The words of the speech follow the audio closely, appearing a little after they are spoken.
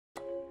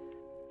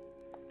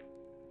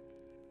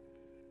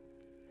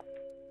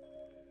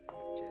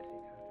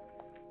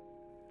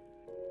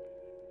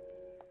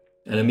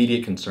An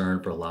immediate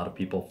concern for a lot of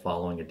people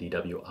following a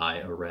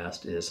DWI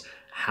arrest is,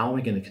 how am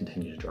I going to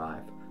continue to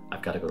drive?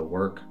 I've got to go to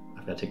work,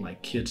 I've got to take my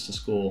kids to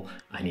school,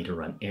 I need to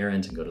run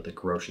errands and go to the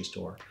grocery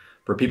store.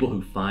 For people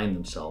who find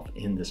themselves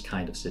in this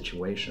kind of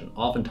situation,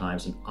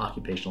 oftentimes an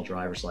occupational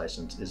driver's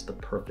license is the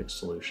perfect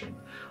solution.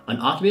 An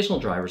occupational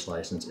driver's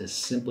license is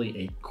simply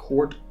a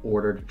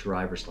court-ordered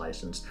driver's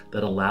license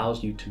that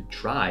allows you to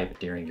drive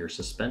during your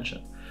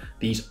suspension.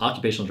 These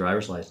occupational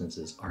driver's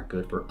licenses are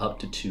good for up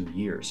to 2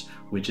 years,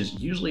 which is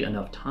usually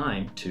enough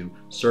time to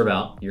serve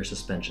out your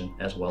suspension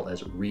as well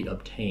as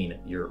reobtain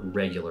your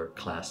regular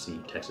Class C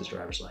Texas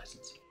driver's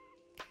license.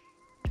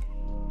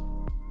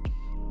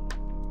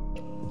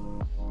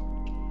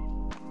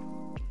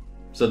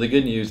 So the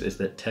good news is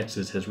that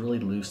Texas has really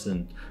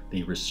loosened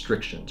the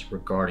restrictions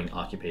regarding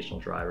occupational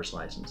driver's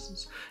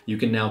licenses. You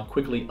can now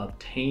quickly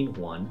obtain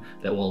one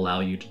that will allow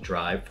you to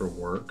drive for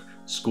work,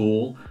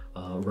 school,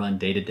 run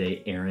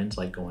day-to-day errands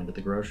like going to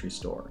the grocery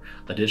store.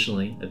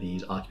 Additionally,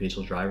 these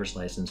occupational driver's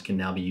licenses can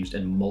now be used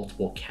in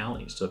multiple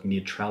counties. So if you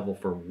need to travel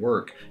for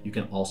work, you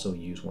can also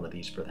use one of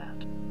these for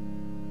that.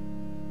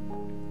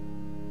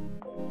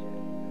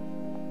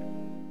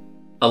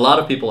 A lot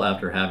of people,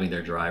 after having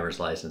their driver's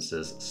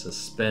licenses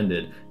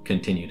suspended,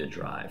 continue to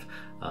drive.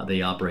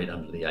 They operate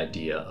under the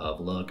idea of,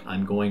 look,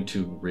 I'm going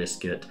to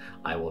risk it.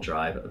 I will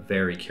drive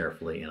very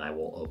carefully and I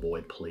will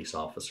avoid police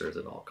officers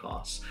at all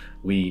costs.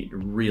 We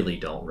really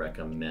don't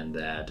recommend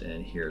that,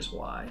 and here's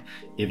why.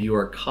 If you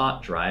are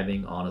caught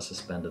driving on a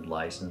suspended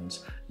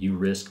license, you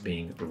risk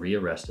being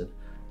rearrested,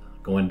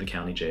 going to the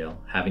county jail,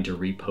 having to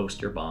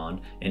repost your bond,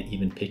 and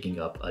even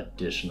picking up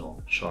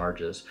additional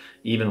charges.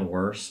 Even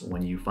worse,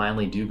 when you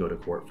finally do go to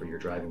court for your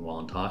driving while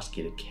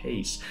intoxicated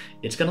case,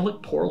 it's going to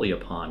look poorly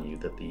upon you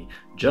that the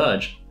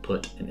judge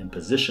put an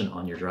imposition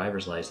on your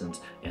driver's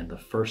license, and the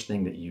first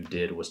thing that you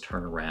did was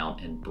turn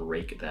around and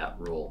break that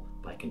rule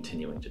by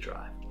continuing to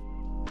drive.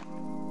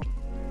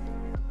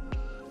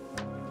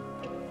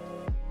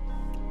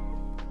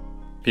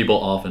 People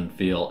often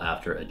feel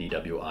after a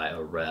DWI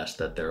arrest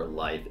that their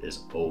life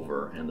is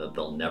over and that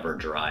they'll never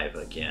drive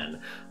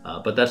again.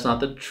 But that's not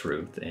the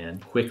truth,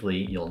 and quickly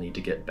you'll need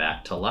to get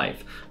back to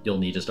life. You'll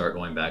need to start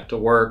going back to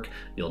work.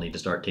 You'll need to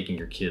start taking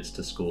your kids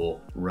to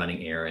school,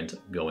 running errands,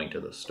 going to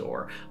the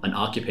store. An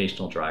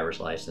occupational driver's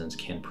license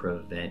can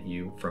prevent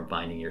you from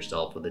finding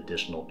yourself with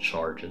additional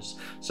charges.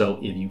 So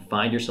if you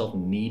find yourself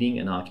needing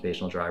an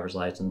occupational driver's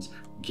license,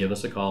 give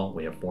us a call.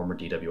 We have former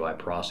DWI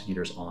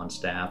prosecutors on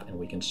staff, and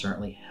we can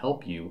certainly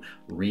help you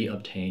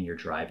reobtain your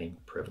driving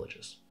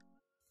privileges.